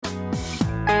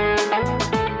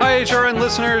HRN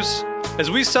listeners.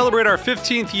 As we celebrate our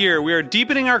 15th year, we are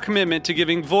deepening our commitment to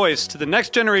giving voice to the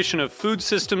next generation of food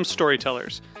systems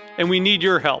storytellers, and we need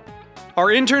your help. Our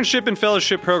internship and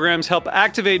fellowship programs help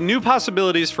activate new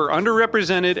possibilities for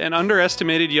underrepresented and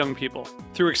underestimated young people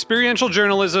through experiential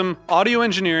journalism, audio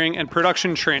engineering, and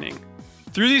production training.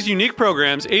 Through these unique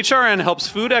programs, HRN helps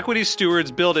food equity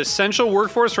stewards build essential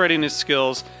workforce readiness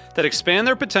skills that expand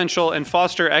their potential and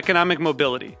foster economic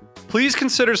mobility. Please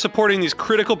consider supporting these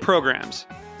critical programs.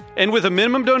 And with a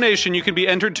minimum donation, you can be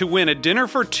entered to win a dinner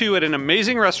for two at an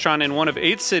amazing restaurant in one of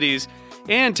 8 cities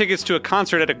and tickets to a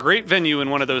concert at a great venue in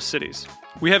one of those cities.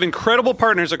 We have incredible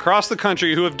partners across the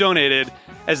country who have donated,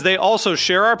 as they also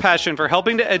share our passion for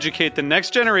helping to educate the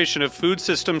next generation of food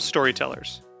systems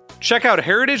storytellers. Check out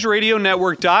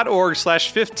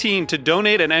heritageradionetwork.org/15 to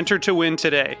donate and enter to win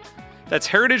today. That's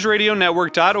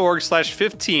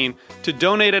heritageradionetwork.org/15 to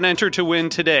donate and enter to win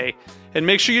today. And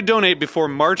make sure you donate before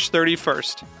March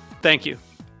 31st. Thank you.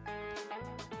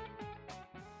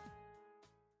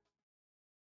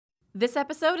 This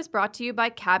episode is brought to you by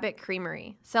Cabot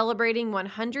Creamery, celebrating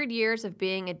 100 years of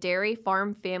being a dairy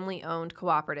farm family-owned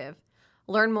cooperative.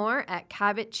 Learn more at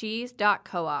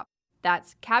cabotcheese.coop.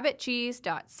 That's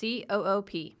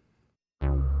cabotcheese.coop.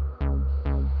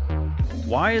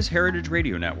 Why is Heritage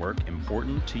Radio Network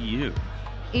important to you?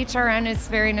 HRN is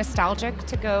very nostalgic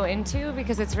to go into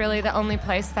because it's really the only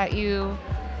place that you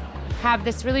have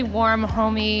this really warm,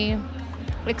 homey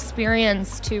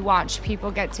experience to watch people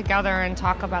get together and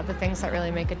talk about the things that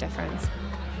really make a difference.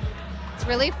 It's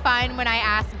really fun when I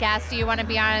ask guests, do you want to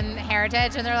be on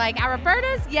Heritage? And they're like, at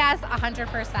Roberta's? Yes,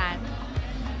 100%.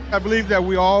 I believe that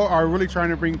we all are really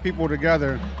trying to bring people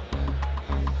together.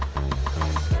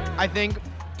 I think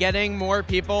getting more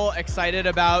people excited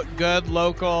about good,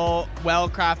 local,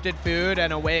 well-crafted food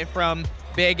and away from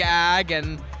big ag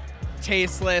and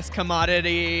tasteless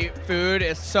commodity food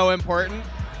is so important.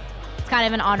 It's kind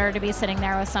of an honor to be sitting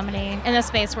there with somebody in a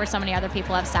space where so many other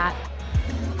people have sat.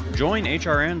 Join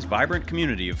HRN's vibrant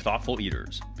community of thoughtful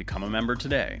eaters. Become a member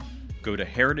today. Go to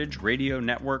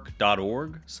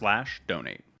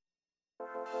heritageradionetwork.org/donate.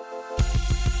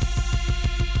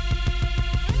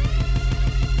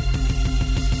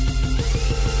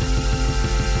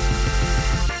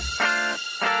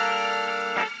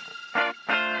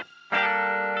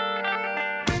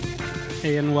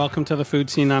 Hey, and welcome to the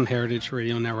Food Scene on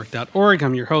heritageradionetwork.org.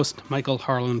 I'm your host, Michael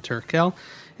Harlan Turkel.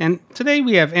 And today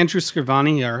we have Andrew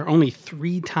Scrivani, our only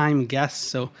 3-time guest.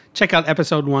 So check out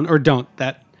episode 1, or don't.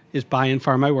 That is by and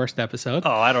far my worst episode.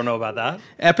 Oh, I don't know about that.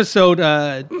 Episode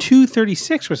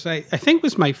 236, which I think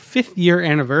was my 5th year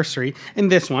anniversary,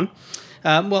 and this one.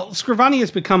 Scrivani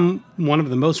has become one of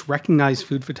the most recognized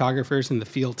food photographers in the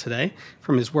field today.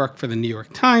 From his work for the New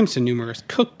York Times to numerous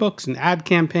cookbooks and ad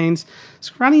campaigns,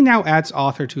 Scrivani now adds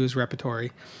author to his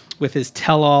repertory with his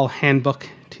tell-all handbook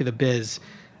to the biz.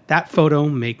 That photo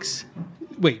makes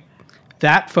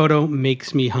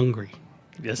me hungry.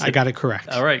 Yes, I got it correct.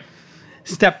 All right.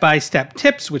 Step-by-step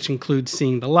tips, which include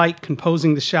seeing the light,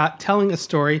 composing the shot, telling a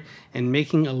story, and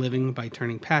making a living by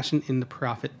turning passion into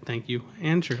profit. Thank you,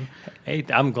 Andrew. Hey,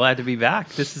 I'm glad to be back.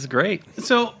 This is great.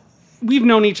 So we've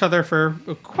known each other for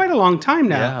quite a long time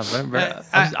now. Yeah,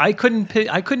 I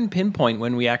couldn't pinpoint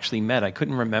when we actually met. I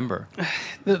couldn't remember.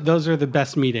 Those are the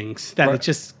best meetings, that it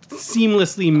just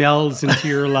seamlessly melds into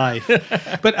your life.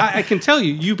 But I can tell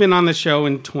you, you've been on the show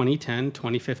in 2010,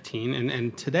 2015,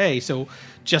 and today. So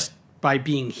just by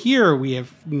being here, we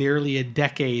have nearly a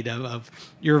decade of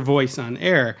your voice on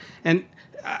air. And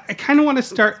I kind of want to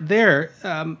start there.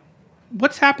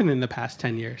 What's happened in the past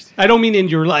 10 years? I don't mean in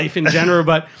your life in general,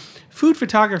 but food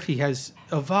photography has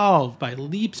evolved by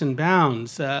leaps and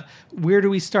bounds. Where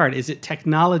do we start? Is it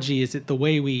technology? Is it the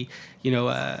way we,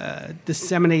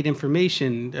 disseminate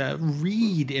information,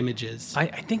 read images? I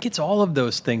think it's all of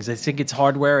those things. I think it's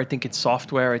hardware. I think it's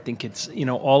software. I think it's,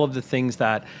 all of the things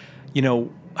that,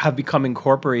 have become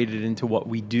incorporated into what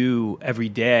we do every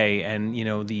day. And,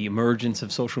 the emergence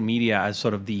of social media as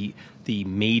sort of the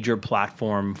major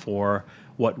platform for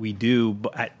what we do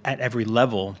at every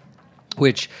level,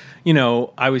 which,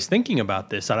 I was thinking about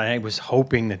this and I was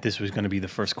hoping that this was going to be the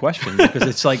first question, because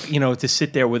it's like, to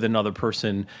sit there with another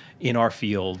person in our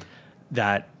field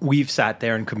that we've sat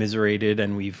there and commiserated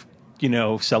and we've,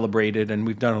 celebrated, and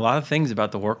we've done a lot of things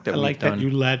about the work that we've done. I like that you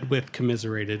led with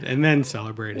commiserated and then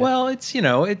celebrated. Well, it's,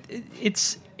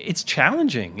 it's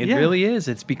challenging. It really is.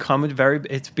 It's become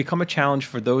a challenge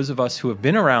for those of us who have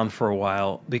been around for a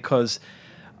while, because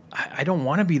I don't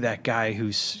want to be that guy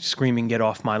who's screaming, "Get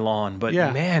off my lawn!" But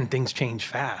man, things change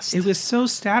fast. It was so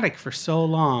static for so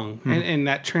long, and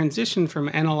that transition from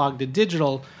analog to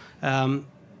digital, then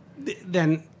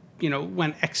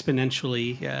went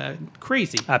exponentially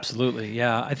crazy. Absolutely,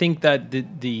 yeah. I think that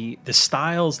the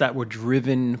styles that were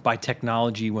driven by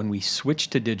technology when we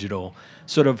switched to digital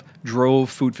sort of drove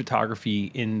food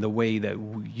photography in the way that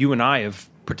you and I have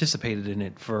participated in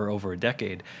it for over a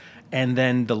decade. And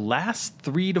then the last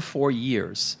 3 to 4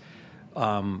 years,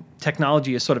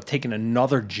 technology has sort of taken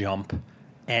another jump,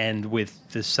 and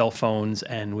with the cell phones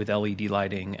and with LED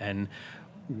lighting, and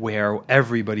where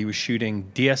everybody was shooting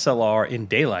DSLR in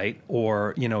daylight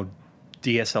or,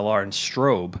 DSLR in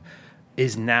strobe,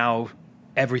 is now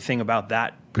everything about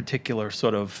that particular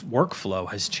sort of workflow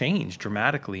has changed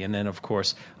dramatically. And then, of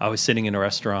course, I was sitting in a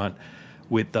restaurant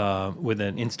with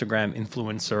an Instagram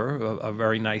influencer, a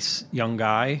very nice young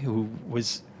guy who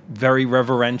was very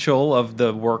reverential of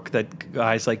the work that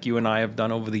guys like you and I have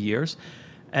done over the years.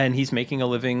 And he's making a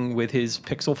living with his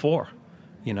Pixel 4.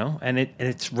 And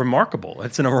it's remarkable.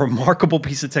 It's a remarkable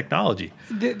piece of technology.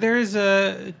 There is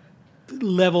a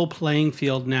level playing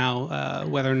field now,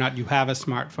 whether or not you have a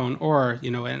smartphone or,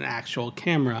 an actual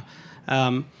camera.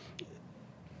 And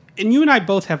you and I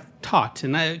both have taught,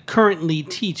 and I currently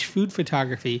teach food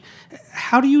photography.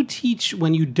 How do you teach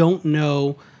when you don't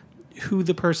know who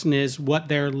the person is, what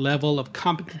their level of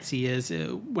competency is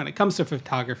when it comes to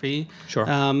photography? Sure.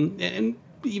 And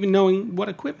even knowing what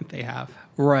equipment they have.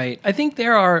 Right. I think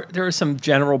there are some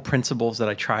general principles that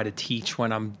I try to teach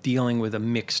when I'm dealing with a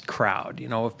mixed crowd,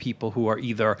 of people who are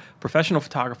either professional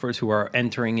photographers who are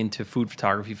entering into food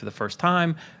photography for the first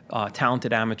time,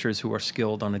 talented amateurs who are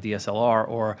skilled on a DSLR,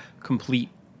 or complete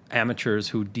amateurs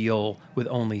who deal with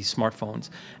only smartphones.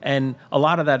 And a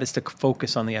lot of that is to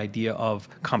focus on the idea of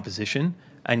composition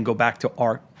and go back to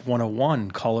Art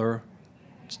 101, color,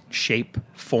 shape,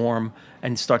 form,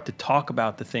 and start to talk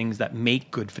about the things that make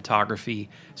good photography,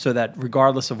 so that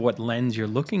regardless of what lens you're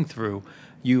looking through,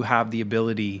 you have the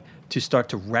ability to start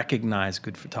to recognize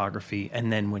good photography.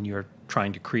 And then when you're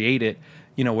trying to create it,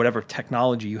 whatever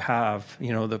technology you have,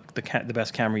 the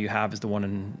best camera you have is the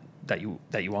one that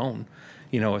you own,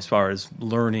 as far as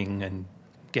learning and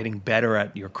getting better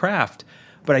at your craft.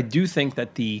 But I do think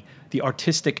that the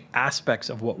artistic aspects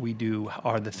of what we do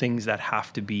are the things that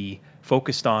have to be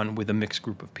focused on with a mixed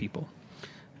group of people.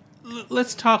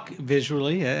 Let's talk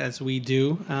visually, as we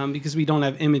do, because we don't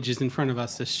have images in front of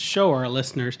us to show our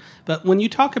listeners. But when you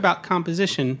talk about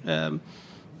composition,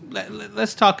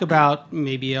 let's talk about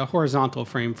maybe a horizontal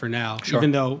frame for now. Sure.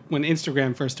 Even though when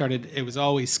Instagram first started, it was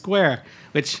always square,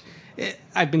 which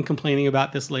I've been complaining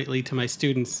about this lately to my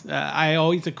students. I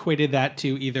always equated that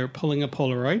to either pulling a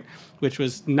Polaroid, which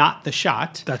was not the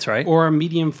shot. That's right. Or a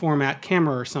medium format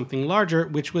camera or something larger,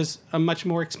 which was a much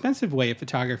more expensive way of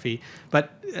photography.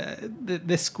 But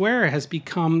the square has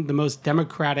become the most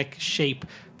democratic shape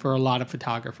for a lot of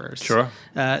photographers. Sure.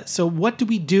 So what do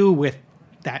we do with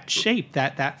that shape,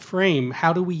 that frame?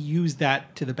 How do we use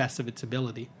that to the best of its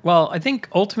ability? Well, I think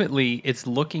ultimately it's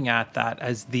looking at that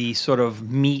as the sort of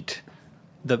meat,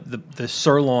 the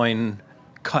sirloin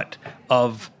cut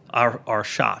of our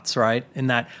shots, right? In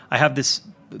that I have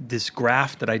this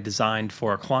graph that I designed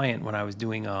for a client when I was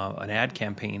doing an ad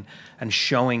campaign, and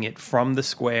showing it from the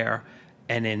square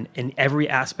and in every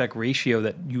aspect ratio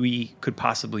that we could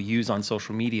possibly use on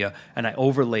social media. And I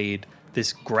overlaid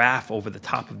this graph over the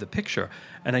top of the picture,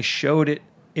 and I showed it.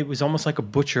 It was almost like a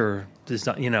butcher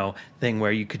design, thing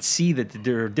where you could see that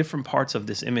there are different parts of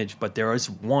this image, but there is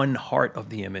one heart of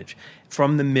the image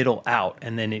from the middle out,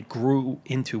 and then it grew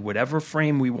into whatever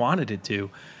frame we wanted it to.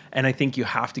 And I think you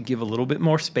have to give a little bit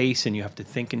more space, and you have to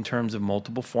think in terms of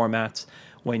multiple formats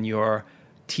when you're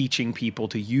teaching people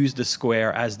to use the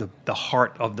square as the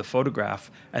heart of the photograph.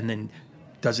 And then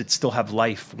does it still have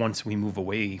life once we move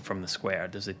away from the square?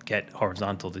 Does it get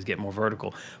horizontal? Does it get more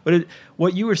vertical? But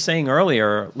what you were saying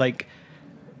earlier, like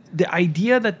the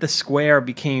idea that the square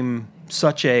became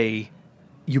such a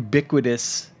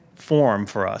ubiquitous form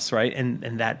for us, right?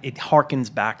 And that it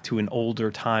harkens back to an older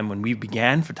time when we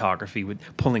began photography with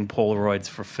pulling Polaroids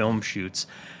for film shoots.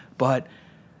 But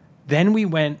then we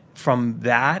went from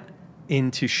that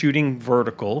into shooting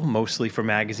vertical, mostly for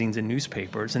magazines and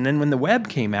newspapers. And then when the web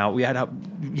came out, we had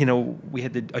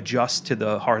to adjust to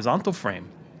the horizontal frame.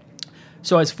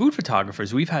 So as food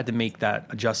photographers, we've had to make that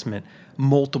adjustment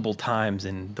multiple times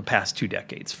in the past 2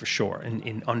 decades, for sure,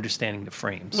 in understanding the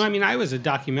frames. Well, I mean, I was a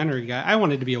documentary guy. I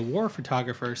wanted to be a war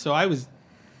photographer, so I was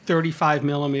 35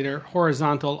 millimeter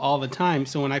horizontal all the time.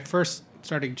 So when I first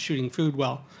started shooting food,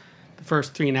 the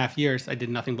first 3.5 years, I did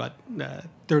nothing but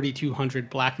 3200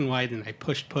 black and white, and I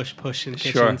pushed in kitchens.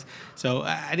 Sure. So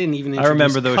I didn't even I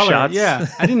remember those color. shots. Yeah,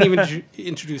 I didn't even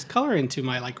introduce color into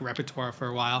my repertoire for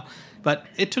a while. But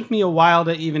it took me a while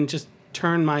to even just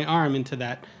turn my arm into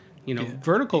that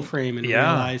vertical frame and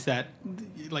realize that,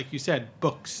 like you said,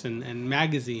 books and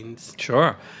magazines.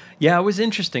 Sure. Yeah, it was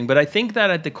interesting. But I think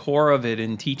that at the core of it,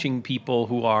 in teaching people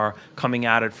who are coming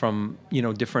at it from,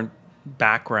 different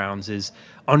backgrounds, is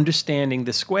understanding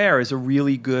the square is a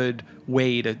really good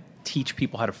way to teach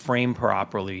people how to frame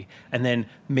properly, and then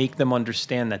make them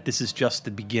understand that this is just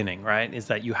the beginning, right? Is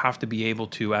that you have to be able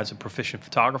to, as a proficient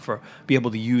photographer, be able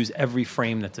to use every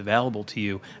frame that's available to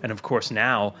you. And of course,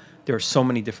 now there are so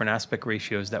many different aspect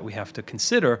ratios that we have to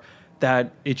consider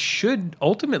that it should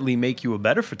ultimately make you a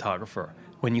better photographer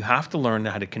when you have to learn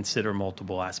how to consider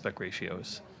multiple aspect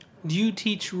ratios. Do you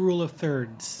teach rule of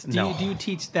thirds? No. Do you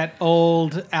teach that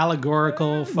old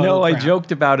allegorical photo? No, I crap?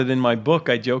 joked about it in my book.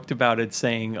 I joked about it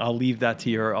saying, I'll leave that to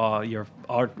your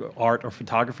art or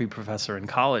photography professor in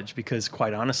college, because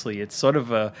quite honestly, it's sort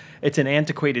of it's an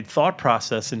antiquated thought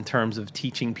process in terms of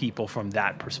teaching people from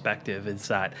that perspective. Is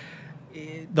that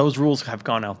those rules have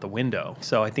gone out the window.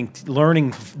 So I think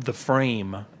learning the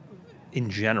frame in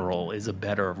general is a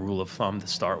better rule of thumb to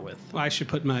start with. Well, I should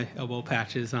put my elbow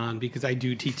patches on because I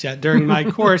do teach that during my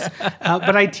course,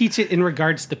 but I teach it in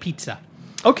regards to pizza.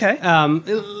 Okay.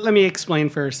 Let me explain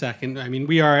for a second. I mean,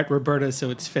 we are at Roberta's, so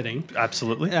it's fitting.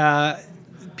 Absolutely.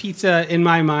 Pizza, in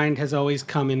my mind, has always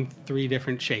come in 3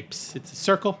 different shapes. It's a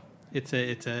circle, it's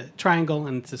a triangle,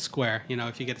 and it's a square.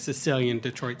 If you get a Sicilian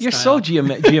Detroit You're style. so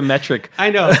geometric. I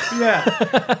know,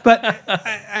 yeah. But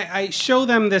I show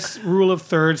them this rule of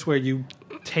thirds where you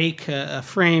take a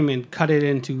frame and cut it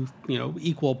into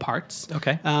equal parts.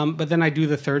 Okay. But then I do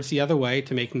the thirds the other way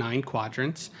to make 9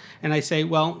 quadrants, and I say,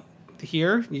 well,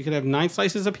 here you could have 9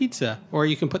 slices of pizza, or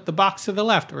you can put the box to the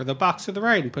left or the box to the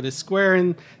right and put a square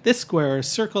in this square, a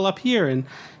circle up here. And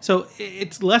so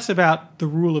it's less about the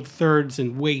rule of thirds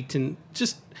and weight, and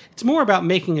just it's more about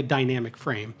making a dynamic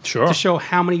frame. Sure. To show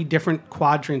how many different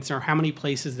quadrants or how many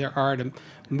places there are to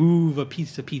move a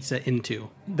piece of pizza into.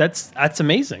 That's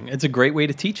amazing. It's a great way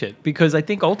to teach it, because I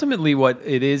think ultimately what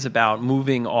it is about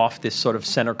moving off this sort of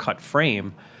center cut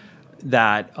frame,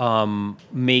 that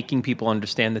making people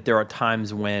understand that there are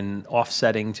times when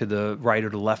offsetting to the right or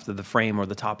the left of the frame or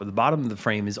the top or the bottom of the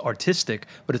frame is artistic,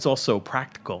 but it's also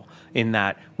practical in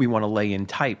that we want to lay in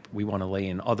type, we want to lay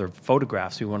in other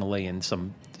photographs, we want to lay in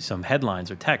some headlines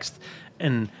or text.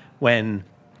 And when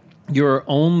you're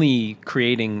only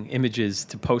creating images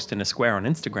to post in a square on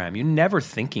Instagram, you're never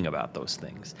thinking about those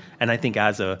things. And I think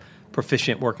as a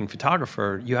proficient working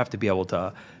photographer, you have to be able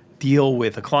to deal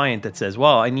with a client that says,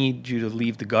 well, I need you to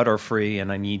leave the gutter free,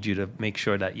 and I need you to make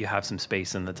sure that you have some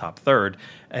space in the top third.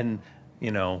 And,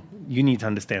 you need to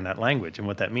understand that language and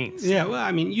what that means. Yeah, well,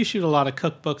 I mean, you shoot a lot of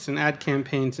cookbooks and ad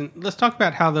campaigns, and let's talk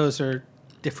about how those are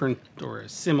different or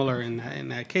similar in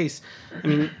that case. I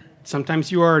mean,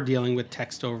 sometimes you are dealing with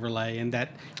text overlay, and that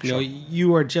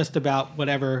you are just about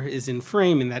whatever is in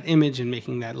frame in that image and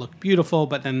making that look beautiful,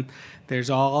 but then there's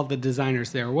all the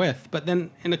designers there with. But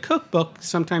then in a cookbook,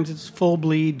 sometimes it's full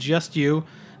bleed, just you,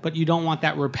 but you don't want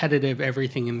that repetitive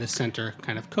everything in the center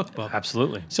kind of cookbook.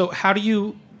 Absolutely. So how do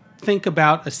you think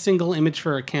about a single image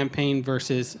for a campaign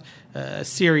versus a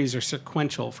series or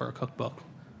sequential for a cookbook?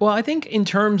 Well, I think in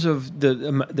terms of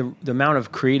the amount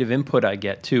of creative input I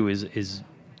get too is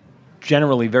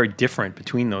generally very different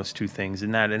between those two things,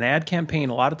 in that an ad campaign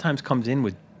a lot of times comes in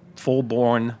with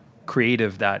full-born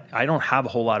creative that I don't have a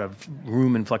whole lot of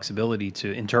room and flexibility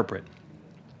to interpret.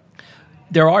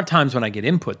 There are times when I get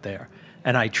input there,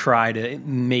 and I try to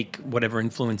make whatever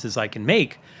influences I can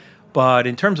make. But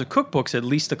in terms of cookbooks, at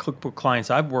least the cookbook clients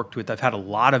I've worked with, I've had a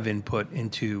lot of input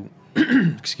into,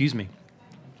 excuse me,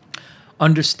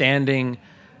 understanding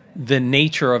the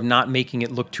nature of not making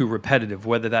it look too repetitive,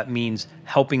 whether that means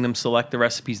helping them select the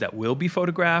recipes that will be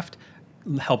photographed,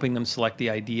 helping them select the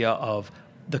idea of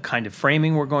the kind of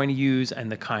framing we're going to use and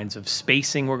the kinds of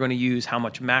spacing we're going to use, how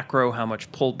much macro, how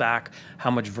much pulled back, how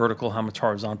much vertical, how much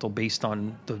horizontal, based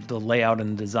on the layout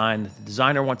and the design that the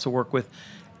designer wants to work with.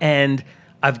 And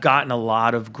I've gotten a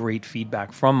lot of great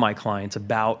feedback from my clients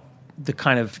about the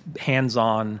kind of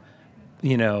hands-on,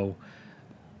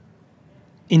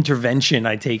 intervention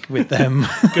I take with them.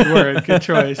 Good word, good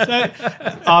choice.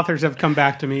 Authors have come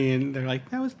back to me and they're like,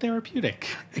 that was therapeutic.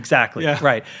 Exactly, Yeah.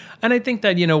 right. And I think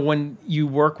that, when you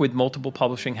work with multiple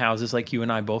publishing houses like you and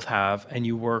I both have, and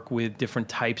you work with different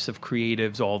types of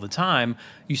creatives all the time,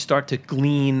 you start to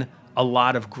glean a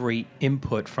lot of great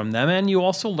input from them. And you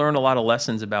also learn a lot of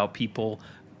lessons about people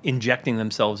injecting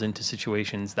themselves into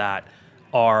situations that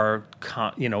are,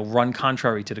 run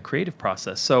contrary to the creative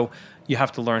process. So you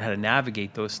have to learn how to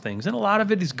navigate those things. And a lot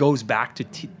of it goes back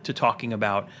to talking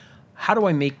about, how do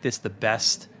I make this the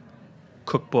best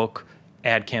cookbook,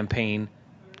 ad campaign,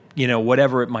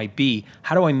 whatever it might be.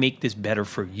 How do I make this better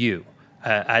for you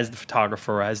as the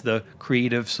photographer, as the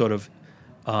creative sort of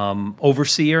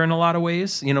overseer in a lot of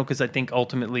ways, because I think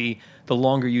ultimately the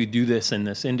longer you do this in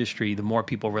this industry, the more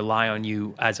people rely on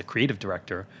you as a creative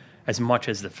director as much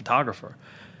as the photographer.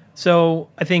 So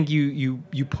I think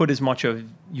you put as much of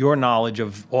your knowledge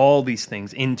of all these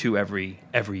things into every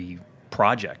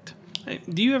project.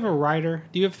 Do you have a rider?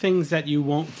 Do you have things that you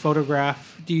won't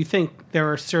photograph? Do you think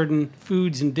there are certain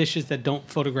foods and dishes that don't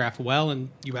photograph well and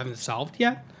you haven't solved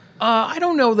yet? I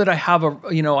don't know that I have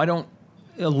I don't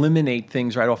eliminate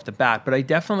things right off the bat, but I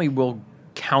definitely will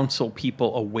counsel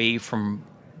people away from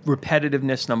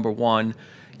repetitiveness, number one,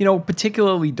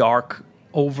 particularly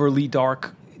overly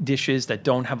dark dishes that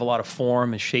don't have a lot of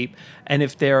form and shape. And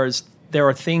if there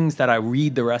are things that I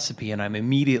read the recipe and I'm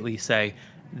immediately say,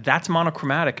 that's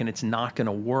monochromatic and it's not going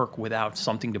to work without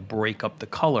something to break up the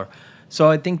color. So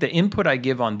I think the input I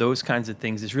give on those kinds of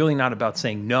things is really not about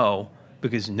saying no,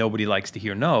 because nobody likes to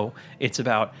hear no. It's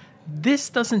about, this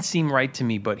doesn't seem right to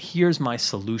me, but here's my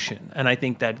solution. And I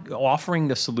think that offering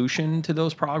the solution to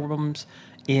those problems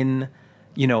in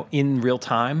real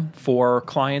time for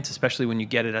clients, especially when you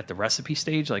get it at the recipe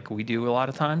stage, like we do a lot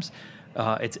of times,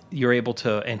 you're able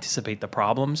to anticipate the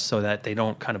problems so that they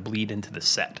don't kind of bleed into the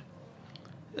set.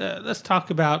 Let's talk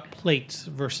about plates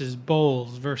versus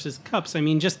bowls versus cups. I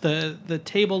mean, just the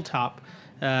tabletop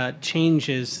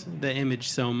changes the image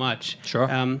so much. Sure.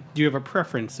 Do you have a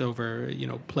preference over,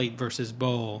 plate versus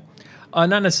bowl?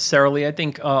 Not necessarily. I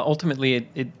think ultimately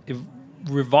it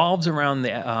revolves around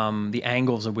the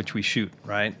angles at which we shoot,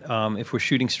 right? If we're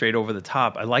shooting straight over the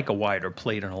top, I like a wider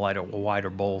plate and a wider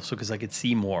bowl, so because I could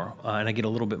see more and I get a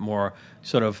little bit more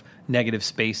sort of negative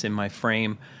space in my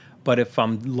frame. But if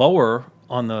I'm lower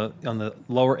on the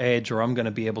lower edge, or I'm going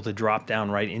to be able to drop down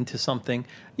right into something,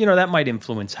 that might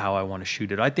influence how I want to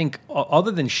shoot it. I think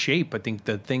other than shape, I think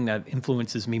the thing that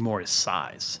influences me more is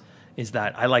size, is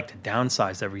that I like to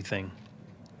downsize everything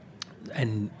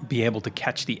and be able to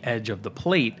catch the edge of the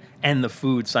plate and the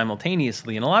food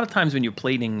simultaneously. And a lot of times when you're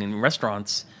plating in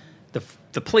restaurants,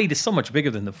 the plate is so much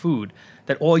bigger than the food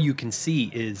that all you can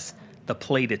see is the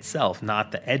plate itself,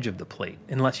 not the edge of the plate,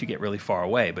 unless you get really far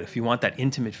away. But if you want that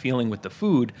intimate feeling with the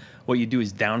food, what you do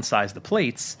is downsize the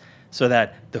plates so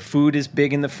that the food is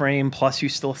big in the frame, plus you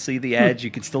still see the edge, you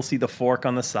can still see the fork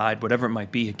on the side, whatever it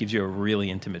might be, it gives you a really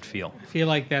intimate feel. I feel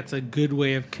like that's a good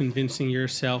way of convincing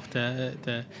yourself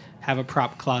to have a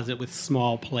prop closet with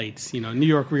small plates. New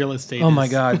York real estate. Oh my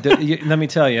God. Let me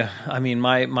tell you, I mean,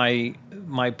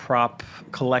 my prop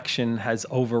collection has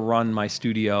overrun my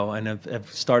studio, and I've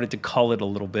started to cull it a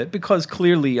little bit because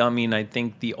clearly, I mean, I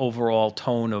think the overall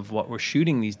tone of what we're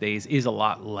shooting these days is a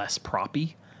lot less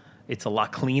proppy. It's a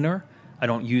lot cleaner. I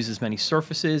don't use as many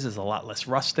surfaces. It's a lot less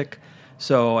rustic.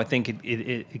 So I think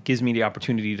it gives me the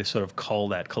opportunity to sort of cull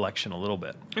that collection a little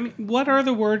bit. I mean, what are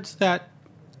the words that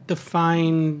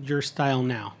define your style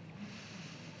now?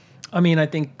 I mean, I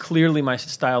think clearly my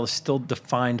style is still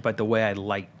defined by the way I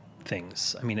light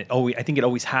things. I mean, I think it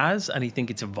always has, and I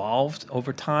think it's evolved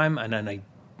over time. And then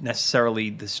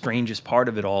the strangest part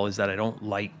of it all is that I don't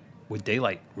light with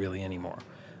daylight really anymore.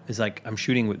 It's like I'm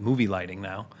shooting with movie lighting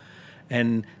now.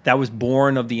 And that was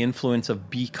born of the influence of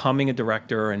becoming a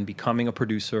director and becoming a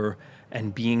producer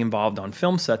and being involved on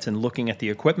film sets and looking at the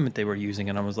equipment they were using.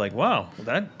 And I was like, wow,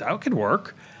 that could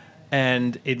work.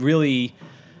 And it really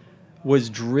was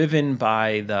driven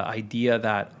by the idea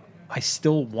that I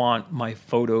still want my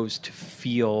photos to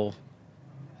feel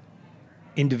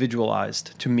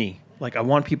individualized to me. Like I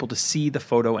want people to see the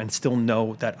photo and still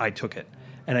know that I took it.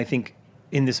 And I think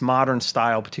in this modern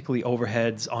style, particularly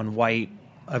overheads on white,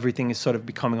 everything is sort of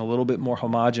becoming a little bit more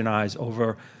homogenized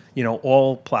over,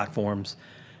 all platforms.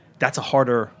 That's a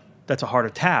harder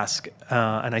task.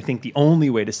 And I think the only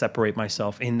way to separate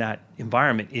myself in that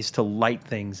environment is to light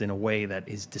things in a way that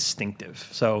is distinctive.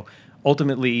 So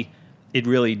ultimately, it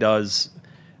really does.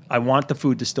 I want the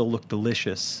food to still look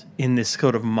delicious in this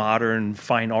sort of modern,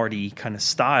 fine arty kind of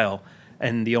style.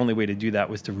 And the only way to do that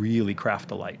was to really craft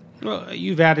the light. Well,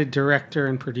 you've added director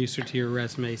and producer to your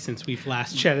resume since we've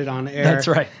last chatted on air. That's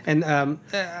right. And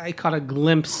I caught a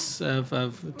glimpse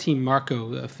of Team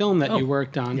Marco, a film that you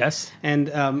worked on. Yes. And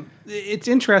it's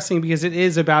interesting because it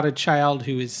is about a child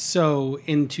who is so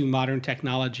into modern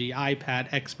technology, iPad,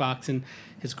 Xbox, and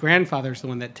his grandfather's the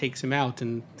one that takes him out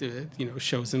and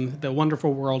shows him the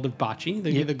wonderful world of bocce,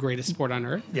 the greatest sport on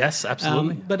earth. Yes,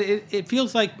 absolutely. But it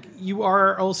feels like you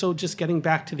are also just getting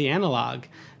back to the analog,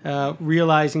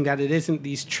 realizing that it isn't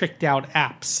these tricked out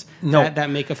apps that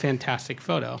make a fantastic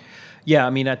photo. Yeah,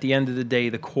 I mean, at the end of the day,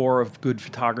 the core of good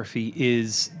photography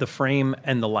is the frame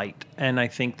and the light. And I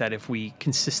think that if we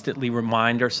consistently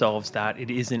remind ourselves that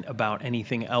it isn't about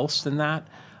anything else than that,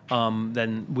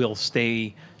 then we'll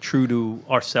stay true to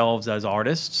ourselves as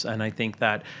artists. And I think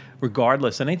that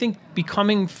regardless, and I think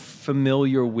becoming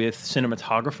familiar with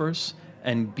cinematographers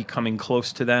and becoming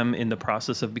close to them in the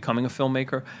process of becoming a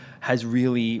filmmaker has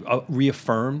really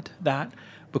reaffirmed that,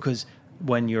 because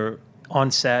when you're on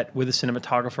set with a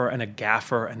cinematographer and a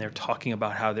gaffer and they're talking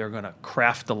about how they're going to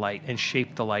craft the light and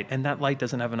shape the light, and that light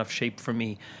doesn't have enough shape for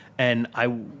me. And I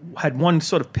had one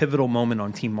sort of pivotal moment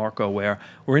on Team Marco where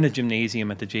we're in a gymnasium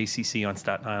at the JCC on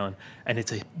Staten Island, and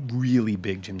it's a really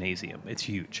big gymnasium. It's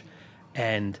huge.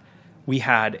 And we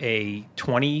had a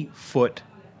 20-foot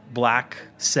black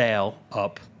sail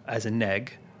up as a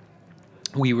neg.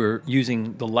 We were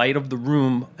using the light of the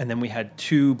room, and then we had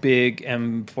two big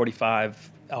M45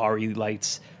 RE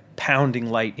lights pounding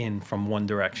light in from one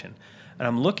direction. And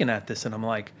I'm looking at this and I'm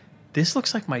like, this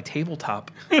looks like my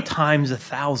tabletop times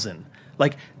 1,000.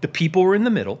 Like, the people were in the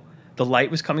middle, the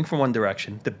light was coming from one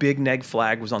direction, the big neg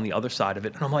flag was on the other side of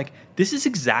it, and I'm like, this is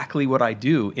exactly what I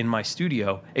do in my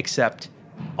studio, except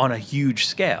on a huge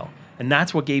scale. And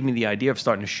that's what gave me the idea of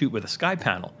starting to shoot with a sky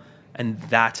panel. And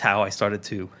that's how I started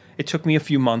to, it took me a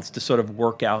few months to sort of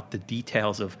work out the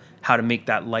details of how to make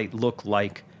that light look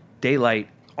like daylight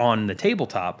on the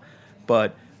tabletop.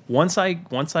 But once I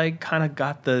kind of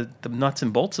got the nuts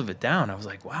and bolts of it down, I was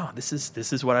like, wow, this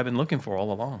is what I've been looking for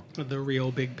all along. The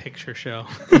real big picture show.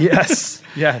 Yes.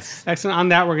 Yes. Excellent. On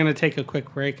that, we're going to take a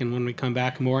quick break, and when we come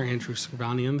back, more Andrew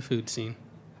Scrivani on the food scene.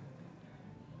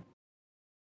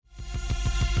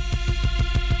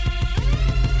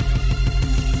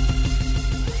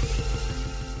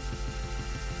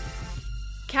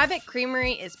 Cabot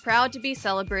Creamery is proud to be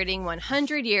celebrating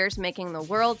 100 years making the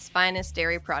world's finest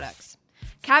dairy products.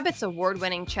 Cabot's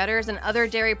award-winning cheddars and other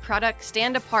dairy products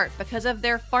stand apart because of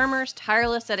their farmers'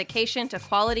 tireless dedication to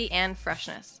quality and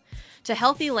freshness, to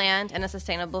healthy land and a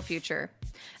sustainable future.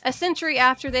 A century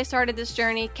after they started this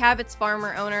journey, Cabot's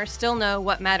farmer owners still know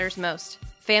what matters most: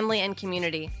 family and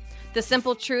community. The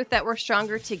simple truth that we're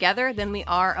stronger together than we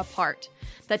are apart.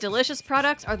 That delicious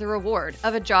products are the reward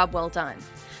of a job well done.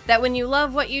 That when you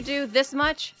love what you do this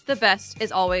much, the best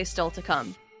is always still to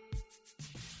come.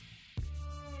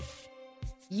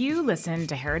 You listen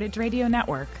to Heritage Radio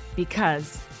Network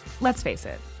because, let's face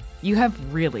it, you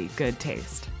have really good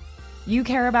taste. You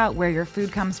care about where your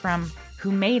food comes from,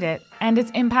 who made it, and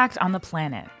its impact on the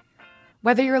planet.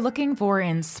 Whether you're looking for an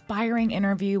inspiring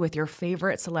interview with your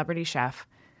favorite celebrity chef,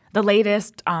 the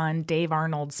latest on Dave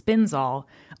Arnold's Spinzall,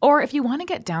 or if you want to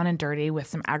get down and dirty with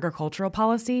some agricultural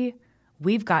policy,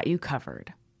 we've got you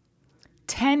covered.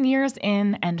 10 years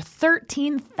in and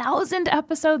 13,000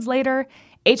 episodes later,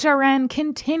 HRN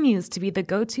continues to be the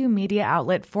go-to media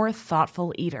outlet for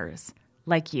thoughtful eaters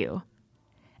like you.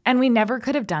 And we never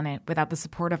could have done it without the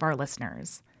support of our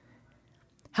listeners.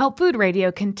 Help Food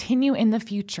Radio continue in the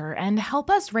future and help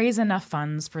us raise enough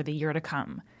funds for the year to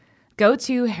come. Go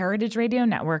to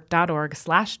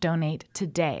heritageradionetwork.org/donate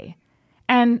today.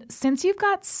 And since you've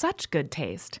got such good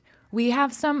taste, we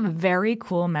have some very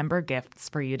cool member gifts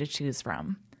for you to choose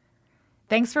from.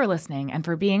 Thanks for listening and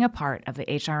for being a part of the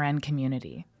HRN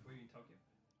community.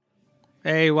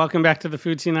 Hey, welcome back to the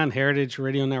Food Scene on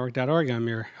heritageradionetwork.org. I'm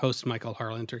your host, Michael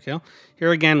Harlan-Turkill,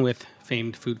 here again with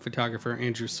famed food photographer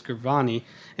Andrew Scrivani.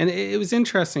 And it was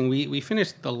interesting. We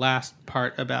finished the last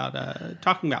part about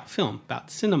talking about film,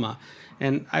 about cinema.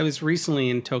 And I was recently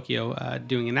in Tokyo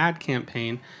doing an ad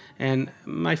campaign, and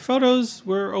my photos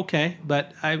were okay,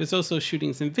 but I was also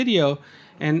shooting some video.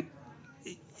 And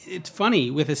it's funny,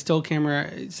 with a still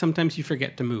camera, sometimes you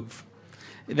forget to move.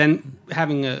 Then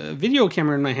having a video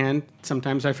camera in my hand,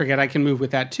 sometimes I forget I can move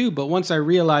with that too. But once I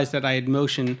realized that I had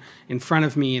motion in front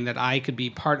of me and that I could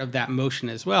be part of that motion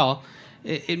as well,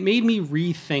 it made me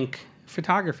rethink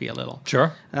photography a little.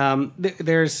 Sure.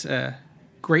 There's a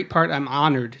great part. I'm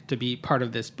honored to be part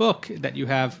of this book that you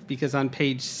have, because on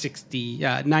page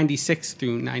 96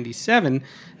 through 97,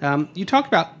 you talk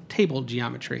about table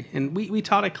geometry. And we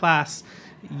taught a class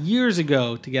years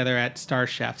ago together at Star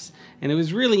Chefs, and it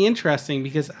was really interesting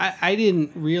because I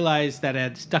didn't realize that it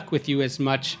had stuck with you as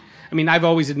much. I mean, I've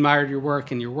always admired your work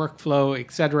and your workflow,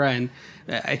 etc., and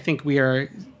I think we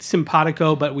are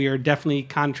simpatico, but we are definitely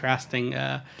contrasting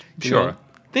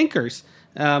thinkers.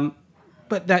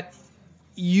 But that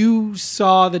you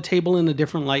saw the table in a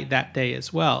different light that day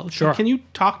as well. Sure. Can you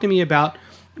talk to me about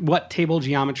what table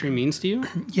geometry means to you?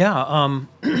 Yeah.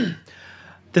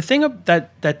 The thing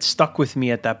that stuck with me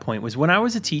at that point was when I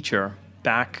was a teacher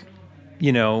back,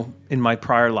 in my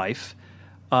prior life,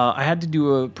 I had to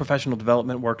do a professional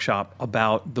development workshop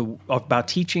about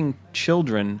teaching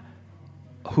children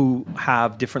who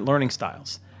have different learning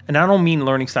styles. And I don't mean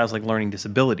learning styles like learning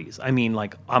disabilities. I mean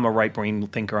like I'm a right brain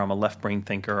thinker, I'm a left brain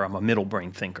thinker, I'm a middle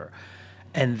brain thinker.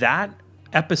 And that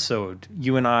episode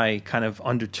you and I kind of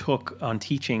undertook on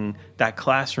teaching that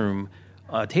classroom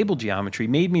table geometry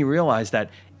made me realize that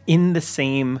in the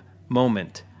same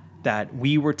moment that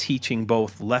we were teaching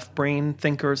both left brain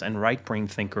thinkers and right brain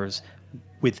thinkers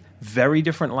with very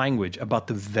different language about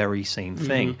the very same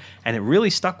thing. And it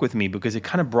really stuck with me because it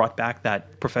kind of brought back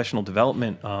that professional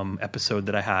development episode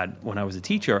that I had when I was a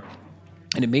teacher.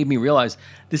 And it made me realize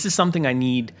this is something I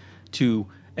need to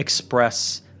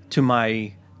express to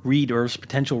my readers,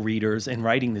 potential readers, in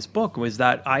writing this book, was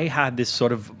that I had this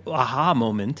sort of aha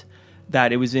moment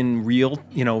that it was in real,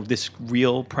 this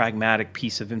real pragmatic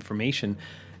piece of information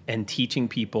and teaching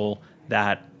people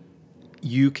that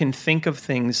you can think of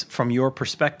things from your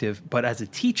perspective, but as a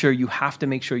teacher, you have to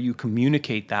make sure you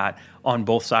communicate that on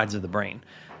both sides of the brain.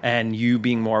 And you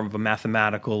being more of a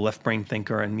mathematical left brain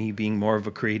thinker and me being more of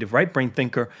a creative right brain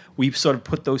thinker, we've sort of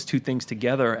put those two things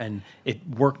together and it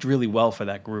worked really well for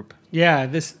that group. Yeah,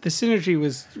 the synergy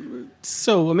was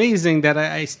so amazing that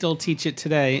I still teach it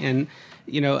today. And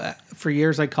for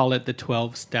years I call it the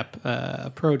 12-step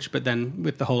approach, but then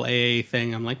with the whole AA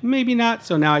thing, I'm like, maybe not.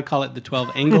 So now I call it the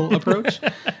 12-angle approach.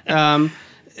 The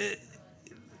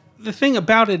thing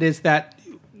about it is that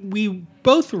we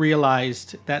both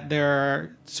realized that there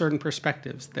are certain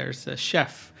perspectives. There's a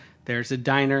chef, there's a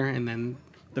diner, and then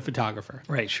the photographer.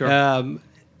 Right, sure. And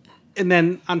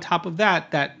then on top of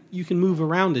that you can move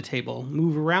around a table,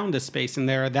 move around a space, and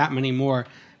there are that many more.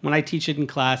 When I teach it in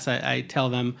class, I tell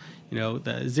them,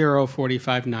 the 0,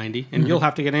 45, 90, and you'll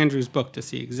have to get Andrew's book to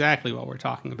see exactly what we're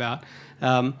talking about.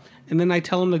 And then I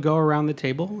tell them to go around the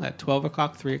table at 12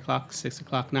 o'clock, 3 o'clock, 6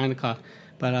 o'clock, 9 o'clock.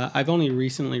 But I've only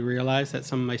recently realized that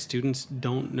some of my students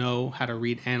don't know how to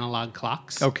read analog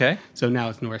clocks. Okay. So now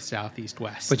it's north, south, east,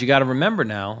 west. But you got to remember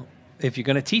now, if you're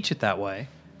going to teach it that way,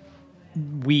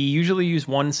 we usually use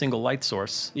one single light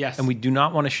source. Yes. And we do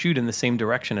not want to shoot in the same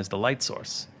direction as the light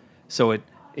source. So it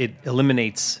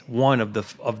eliminates one of the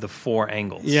 4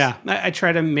 angles. Yeah, I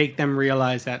try to make them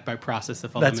realize that by process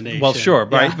of elimination. Well, sure,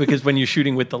 right? Yeah. Because when you're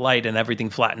shooting with the light and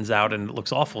everything flattens out and it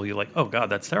looks awful, you're like, oh,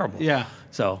 God, that's terrible. Yeah.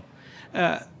 So...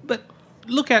 but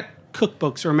look at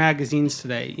cookbooks or magazines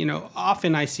today.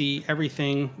 Often I see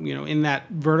everything, in that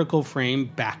vertical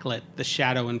frame, backlit, the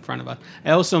shadow in front of us.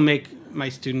 I also make my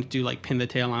students do like pin the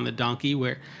tail on the donkey,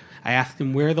 where I ask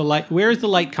them where is the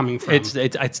light coming from? It's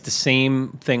the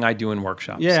same thing I do in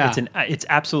workshops. Yeah. It's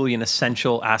absolutely an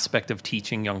essential aspect of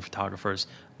teaching young photographers,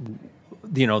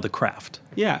 the craft.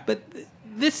 Yeah, but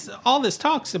all this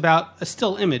talks about a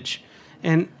still image,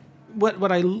 and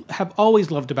what I have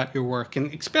always loved about your work,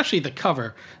 and especially the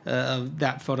cover of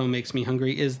That Photo Makes Me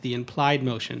Hungry, is the implied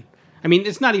motion. I mean,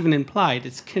 it's not even implied;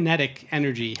 it's kinetic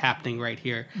energy happening right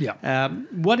here. Yeah.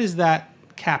 What is that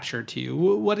capture to you?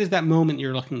 What is that moment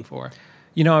you're looking for?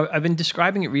 I've been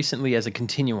describing it recently as a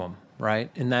continuum,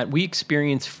 right? In that we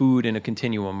experience food in a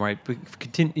continuum, right?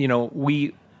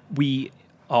 We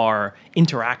are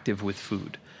interactive with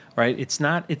food, right?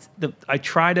 I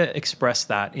try to express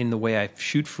that in the way I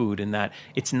shoot food, in that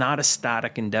it's not a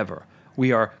static endeavor.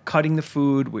 We are cutting the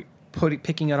food, we're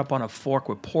picking it up on a fork,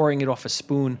 we're pouring it off a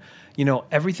spoon.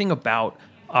 Everything about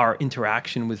our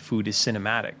interaction with food is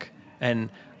cinematic. And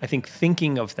I think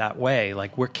thinking of that way,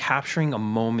 like we're capturing a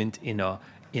moment in a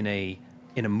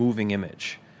moving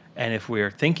image. And if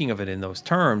we're thinking of it in those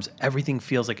terms, everything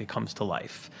feels like it comes to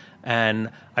life. And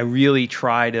I really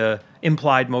try to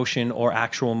implied motion or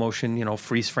actual motion,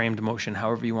 freeze-framed motion,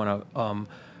 however you want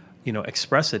to,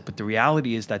 express it. But the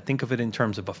reality is that think of it in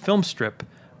terms of a film strip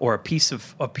or a piece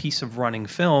of running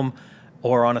film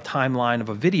or on a timeline of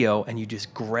a video, and you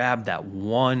just grab that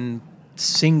one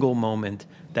single moment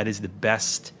that is the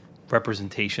best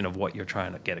representation of what you're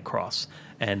trying to get across.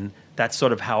 And that's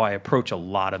sort of how I approach a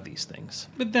lot of these things.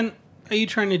 But then, are you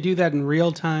trying to do that in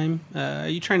real time? Are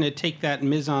you trying to take that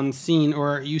mise-en-scene,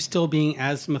 or are you still being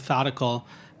as methodical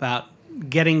about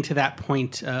getting to that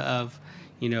point of,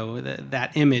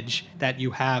 that image that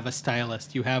you have a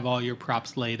stylist, you have all your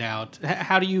props laid out?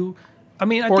 How do you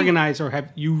organize, or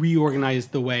have you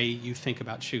reorganized the way you think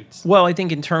about shoots? Well, I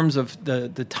think in terms of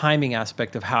the timing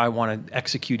aspect of how I want to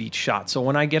execute each shot. So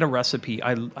when I get a recipe,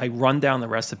 I run down the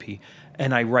recipe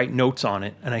and I write notes on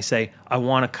it, and I say, I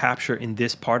want to capture in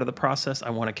this part of the process, I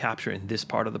want to capture in this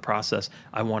part of the process,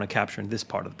 I want to capture in this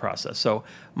part of the process. So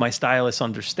my stylists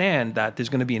understand that there's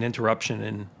going to be an interruption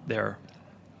in their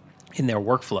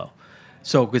workflow.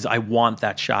 So, because I want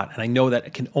that shot, and I know that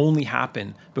it can only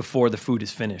happen before the food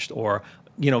is finished, or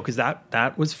because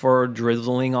that was for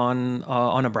drizzling on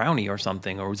a brownie or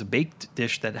something, or it was a baked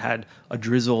dish that had a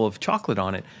drizzle of chocolate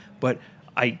on it. But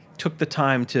I took the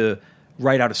time to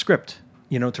write out a script,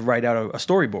 to write out a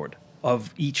storyboard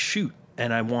of each shoot,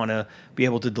 and I want to be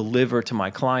able to deliver to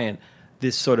my client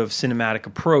this sort of cinematic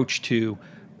approach to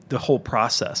the whole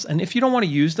process. And if you don't want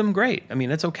to use them, great. I mean,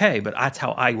 that's okay, but that's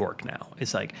how I work now.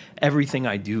 It's like everything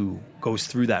I do goes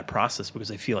through that process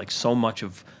because I feel like so much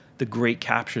of the great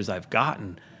captures I've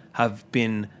gotten have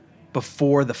been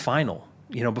before the final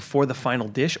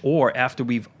dish, or after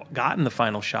we've gotten the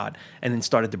final shot and then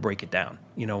started to break it down.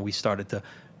 We started to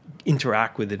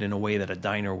interact with it in a way that a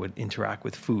diner would interact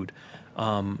with food.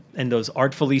 And those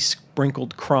artfully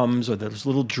sprinkled crumbs or those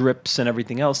little drips and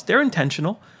everything else, they're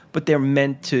intentional, but they're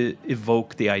meant to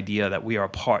evoke the idea that we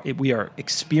are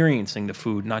experiencing the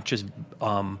food, not just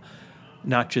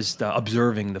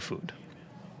observing the food.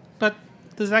 But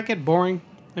does that get boring?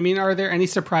 I mean, are there any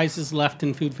surprises left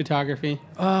in food photography?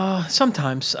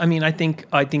 Sometimes. I mean, I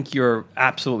think you're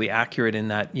absolutely accurate in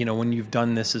that, when you've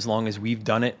done this as long as we've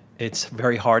done it, it's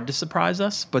very hard to surprise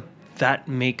us, but that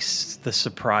makes the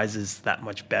surprises that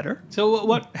much better. So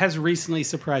what has recently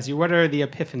surprised you? What are the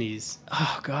epiphanies?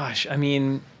 Oh, gosh. I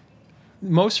mean,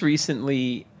 most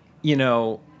recently,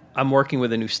 I'm working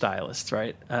with a new stylist,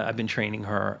 right? I've been training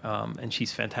her, and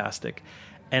she's fantastic.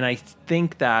 And I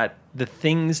think that the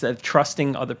things that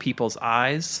trusting other people's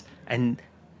eyes and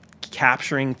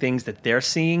capturing things that they're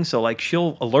seeing. So like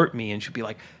she'll alert me and she'll be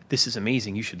like, this is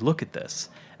amazing. You should look at this.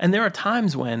 And there are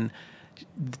times when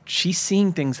she's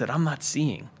seeing things that I'm not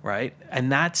seeing, right?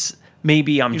 And that's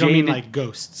maybe I'm jaded. You don't mean like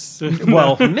ghosts.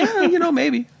 Well,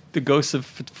 maybe the ghosts of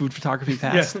food photography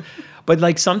past. Yeah. But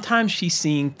like sometimes she's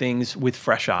seeing things with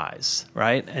fresh eyes,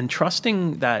 right? And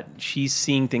trusting that she's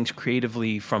seeing things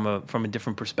creatively from a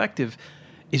different perspective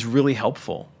is really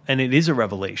helpful. And it is a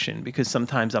revelation because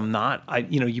sometimes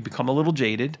you become a little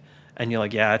jaded and you're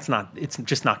like, yeah, it's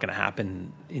just not going to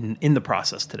happen in the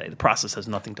process today. The process has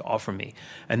nothing to offer me.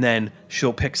 And then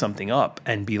she'll pick something up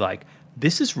and be like,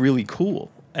 this is really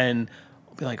cool. And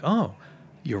I'll be like, oh,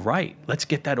 you're right. Let's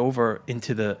get that over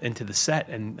into the set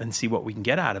and see what we can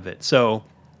get out of it. So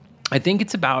I think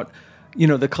it's about,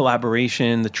 the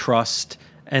collaboration, the trust,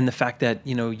 and the fact that,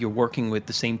 you're working with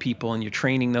the same people and you're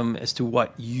training them as to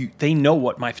they know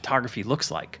what my photography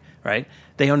looks like, right?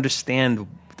 They understand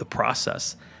the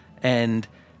process. And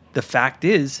the fact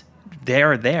is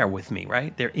they're there with me,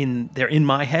 right? They're in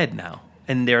my head now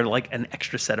and they're like an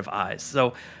extra set of eyes.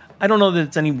 So I don't know that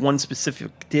it's any one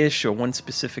specific dish or one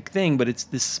specific thing, but it's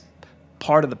this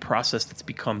part of the process that's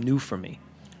become new for me.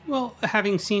 Well,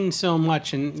 having seen so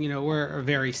much, and we're a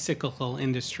very cyclical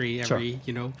industry. Every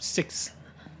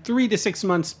 3 to 6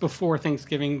 months before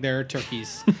Thanksgiving, there are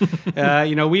turkeys.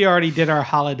 We already did our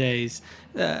holidays.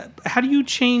 How do you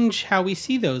change how we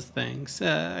see those things?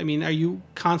 Are you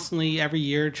constantly every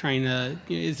year trying to?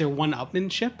 Is there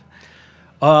one-upmanship?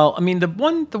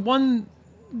 The one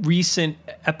recent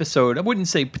episode, I wouldn't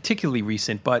say particularly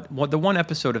recent, but the one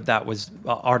episode of that was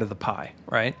Art of the Pie,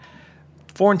 right?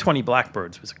 4 and 20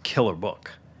 Blackbirds was a killer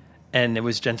book. And it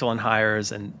was Gentle and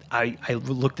Hires, and I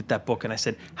looked at that book and I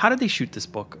said, how did they shoot this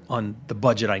book on the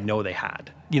budget I know they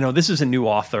had? This is a new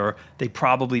author. They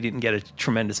probably didn't get a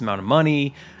tremendous amount of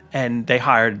money, and they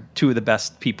hired 2 of the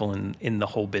best people in the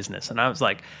whole business. And I was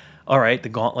like, all right, the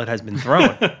gauntlet has been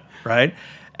thrown, right?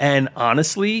 And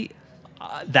honestly,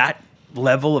 that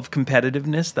level of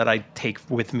competitiveness that I take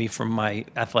with me from my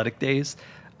athletic days,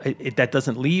 that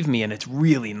doesn't leave me, and it's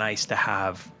really nice to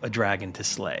have a dragon to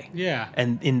slay. Yeah.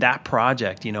 And in that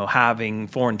project, having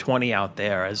 4 and 20 out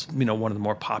there as one of the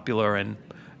more popular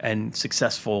and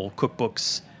successful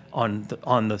cookbooks on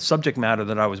the subject matter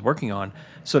that I was working on,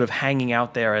 sort of hanging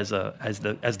out there as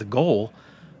the goal,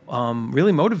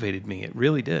 really motivated me. It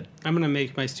really did. I'm going to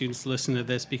make my students listen to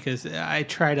this because I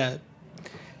try to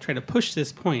push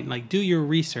this point. Like, do your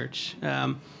research.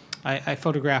 I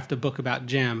photographed a book about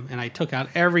jam, and I took out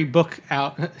every book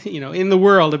out, in the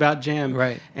world about jam.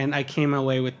 Right. And I came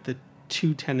away with the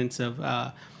 2 tenets of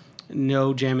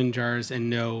no jam in jars and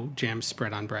no jam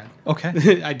spread on bread.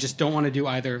 Okay. I just don't want to do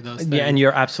either of those things. Yeah, and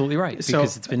you're absolutely right,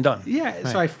 because it's been done. Yeah, right.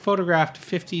 So I photographed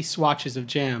 50 swatches of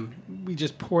jam. We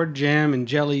just poured jam and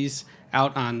jellies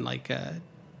out on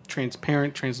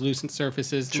transparent, translucent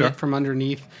surfaces lit from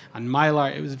underneath on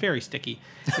Mylar. It was very sticky.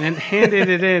 And then handed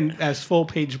it in as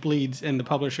full-page bleeds, and the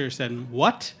publisher said,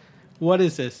 what? What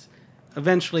is this?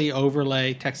 Eventually,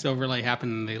 text overlay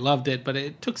happened, and they loved it, but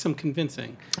it took some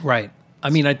convincing. Right.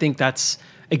 I think that's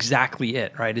exactly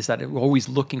it, right? Is that we're always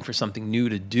looking for something new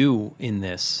to do in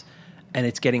this. And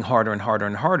it's getting harder and harder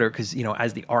and harder because,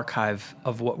 as the archive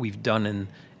of what we've done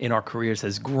in our careers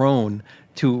has grown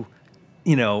to,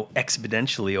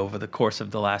 exponentially over the course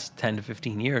of the last 10 to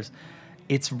 15 years,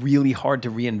 it's really hard to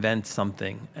reinvent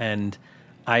something. And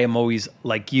I am always,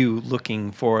 like you,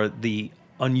 looking for the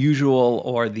unusual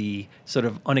or the sort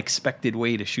of unexpected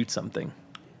way to shoot something.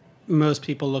 Most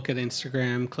people look at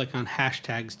Instagram, click on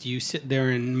hashtags. Do you sit there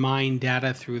and mine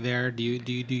data through there? Do you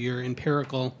do your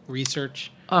empirical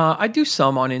research? I do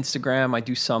some on Instagram. I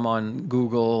do some on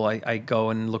Google. I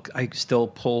go and look. I still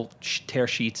pull tear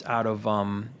sheets out of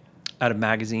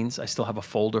magazines. I still have a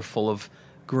folder full of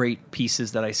great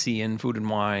pieces that I see in Food and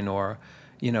Wine or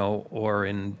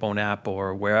in Bon App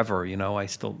or wherever. I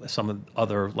still some of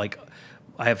other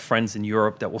I have friends in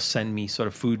Europe that will send me sort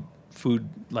of food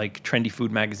like trendy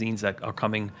food magazines that are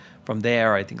coming from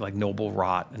there. I think like Noble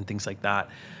Rot and things like that.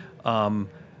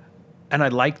 And I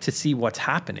like to see what's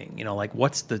happening,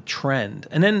 what's the trend.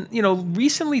 And then,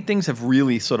 recently things have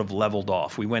really sort of leveled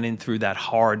off. We went in through that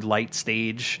hard light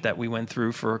stage that we went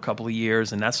through for a couple of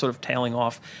years, and that's sort of tailing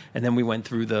off. And then we went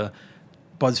through the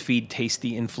BuzzFeed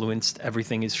tasty influenced,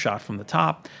 everything is shot from the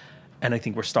top. And I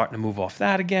think we're starting to move off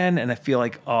that again. And I feel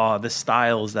like, the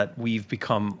styles that we've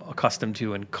become accustomed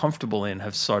to and comfortable in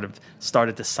have sort of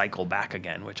started to cycle back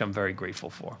again, which I'm very grateful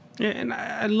for. Yeah, and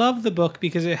I love the book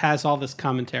because it has all this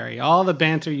commentary. All the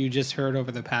banter you just heard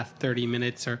over the past 30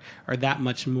 minutes are that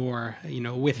much more,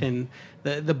 within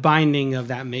the binding of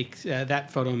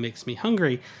that photo makes me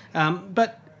hungry.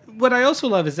 But what I also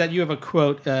love is that you have a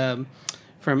quote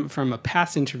from a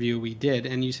past interview we did,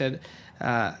 and you said,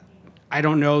 I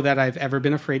don't know that I've ever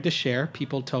been afraid to share.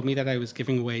 People told me that I was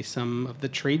giving away some of the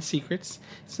trade secrets.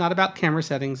 It's not about camera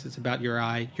settings. It's about your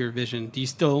eye, your vision. Do you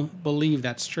still believe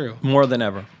that's true? More than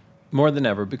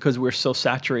ever, because we're so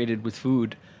saturated with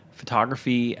food,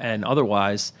 photography, and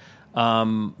otherwise,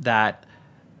 that,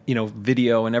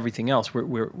 video and everything else.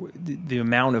 The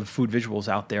amount of food visuals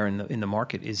out there in the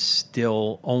market is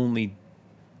still only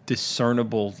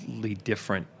discernibly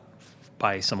different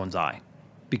by someone's eye,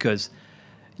 because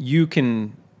you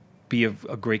can be a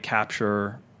great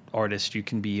capture artist. You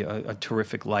can be a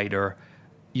terrific lighter.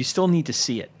 You still need to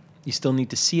see it. You still need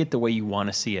to see it the way you want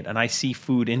to see it. And I see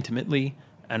food intimately,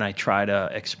 and I try to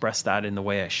express that in the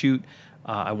way I shoot.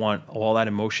 I want all that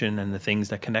emotion and the things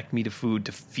that connect me to food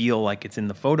to feel like it's in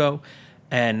the photo.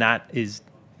 And that is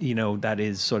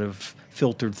sort of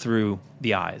filtered through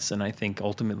the eyes. And I think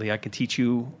ultimately I can teach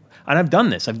you, and I've done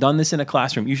this. I've done this in a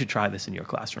classroom. You should try this in your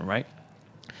classroom, right?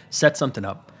 Set something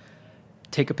up.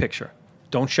 Take a picture.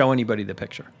 Don't show anybody the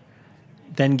picture.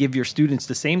 Then give your students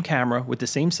the same camera with the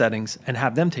same settings and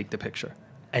have them take the picture.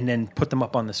 And then put them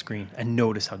up on the screen and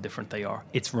notice how different they are.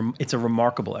 It's a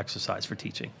remarkable exercise for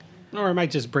teaching. Or I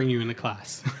might just bring you into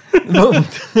class.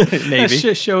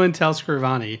 Maybe. Show and tell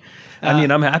Scrivani.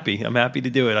 I'm happy. I'm happy to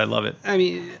do it. I love it.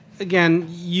 Again,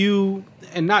 you,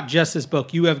 and not just this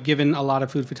book, you have given a lot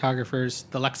of food photographers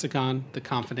the lexicon, the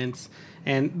confidence,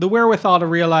 and the wherewithal to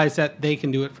realize that they can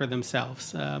do it for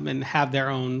themselves and have their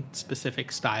own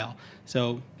specific style.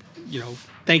 So,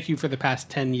 thank you for the past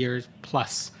 10 years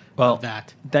plus of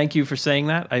that. Thank you for saying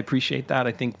that. I appreciate that.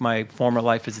 I think my former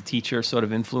life as a teacher sort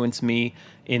of influenced me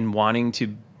in wanting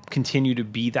to continue to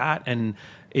be that. And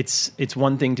it's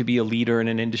one thing to be a leader in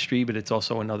an industry, but it's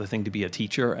also another thing to be a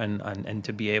teacher and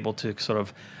to be able to sort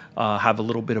of have a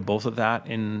little bit of both of that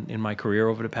in my career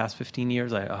over the past 15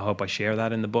 years. I hope I share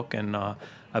that in the book, and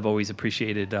I've always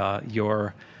appreciated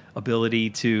your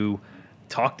ability to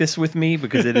talk this with me,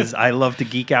 because it is. I love to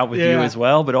geek out with you as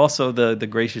well, but also the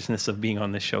graciousness of being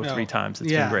on this show 3 times.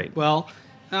 It's been great. Well,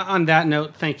 on that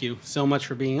note, thank you so much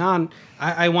for being on.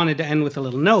 I wanted to end with a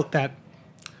little note that,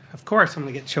 of course, I'm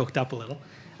going to get choked up a little.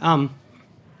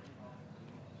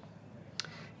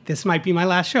 This might be my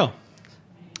last show.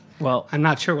 Well, I'm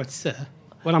not sure what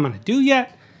I'm going to do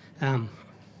yet.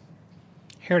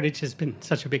 Heritage has been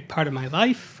such a big part of my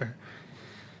life for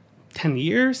 10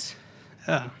 years,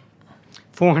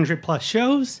 400 plus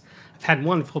shows. I've had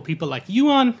wonderful people like you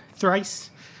on thrice.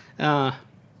 I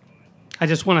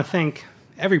just want to thank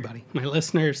everybody, my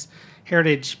listeners,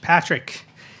 Heritage, Patrick,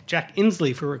 Jack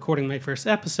Inslee for recording my first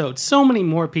episode. So many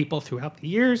more people throughout the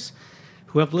years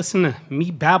who have listened to me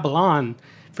babble on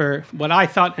for what I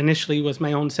thought initially was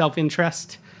my own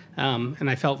self-interest. And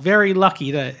I felt very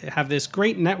lucky to have this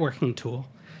great networking tool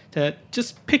to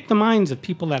just pick the minds of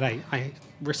people that I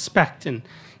respect and,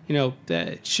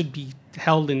 that should be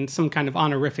held in some kind of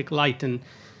honorific light. And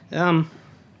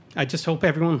I just hope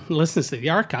everyone listens to the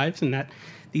archives and that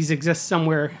these exist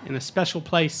somewhere in a special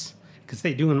place, because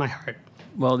they do in my heart.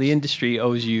 Well, the industry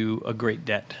owes you a great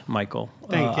debt, Michael.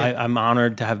 Thank you. I'm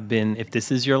honored to have been, if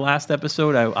this is your last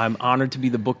episode, I'm honored to be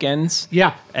the bookends.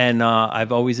 Yeah. And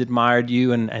I've always admired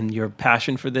you and your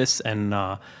passion for this.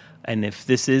 And if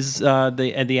this is at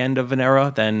the end of an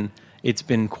era, then it's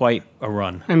been quite a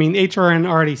run. I mean, HRN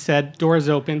already said, doors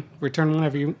open, return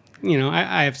whenever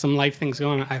I have some life things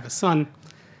going on. I have a son.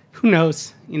 Who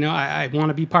knows? I want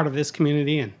to be part of this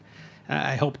community, and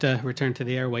I hope to return to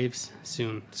the airwaves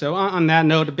soon. So on that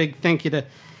note, a big thank you to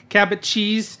Cabot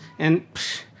Cheese. And,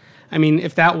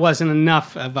 if that wasn't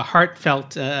enough of a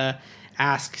heartfelt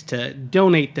ask to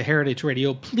donate to Heritage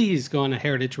Radio, please go on to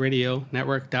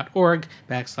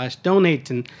heritageradionetwork.org/donate.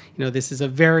 And, this is a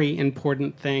very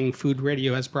important thing. Food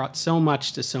radio has brought so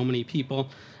much to so many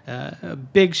people. A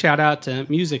big shout out to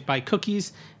music by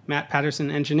Cookies, Matt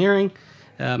Patterson Engineering.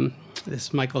 This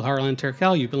is Michael Harlan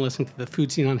Turkel. You've been listening to the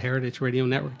Food Scene on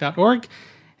heritageradionetwork.org.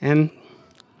 And,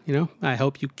 I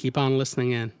hope you keep on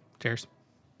listening in. Cheers.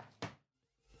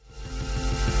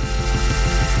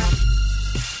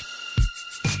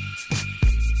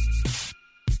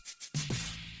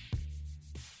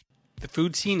 The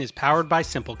Food Scene is powered by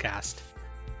Simplecast.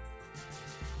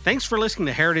 Thanks for listening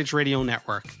to Heritage Radio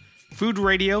Network, food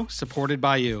radio supported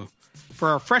by you. For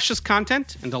our freshest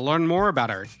content and to learn more about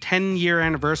our 10-year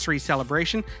anniversary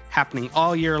celebration happening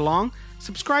all year long,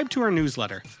 subscribe to our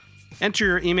newsletter. Enter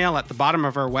your email at the bottom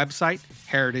of our website,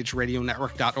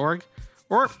 heritageradionetwork.org,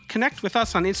 or connect with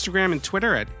us on Instagram and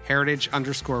Twitter at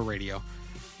heritage_radio.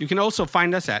 You can also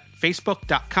find us at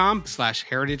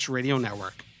facebook.com/Heritage Radio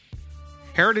Network.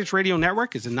 Heritage Radio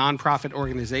Network is a nonprofit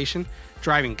organization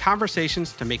driving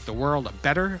conversations to make the world a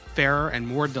better, fairer, and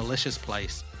more delicious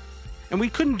place. And we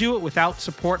couldn't do it without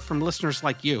support from listeners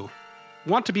like you.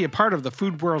 Want to be a part of the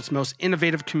food world's most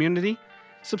innovative community?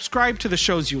 Subscribe to the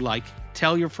shows you like,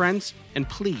 tell your friends, and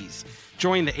please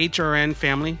join the HRN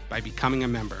family by becoming a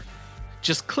member.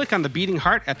 Just click on the beating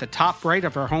heart at the top right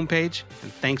of our homepage,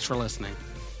 and thanks for listening.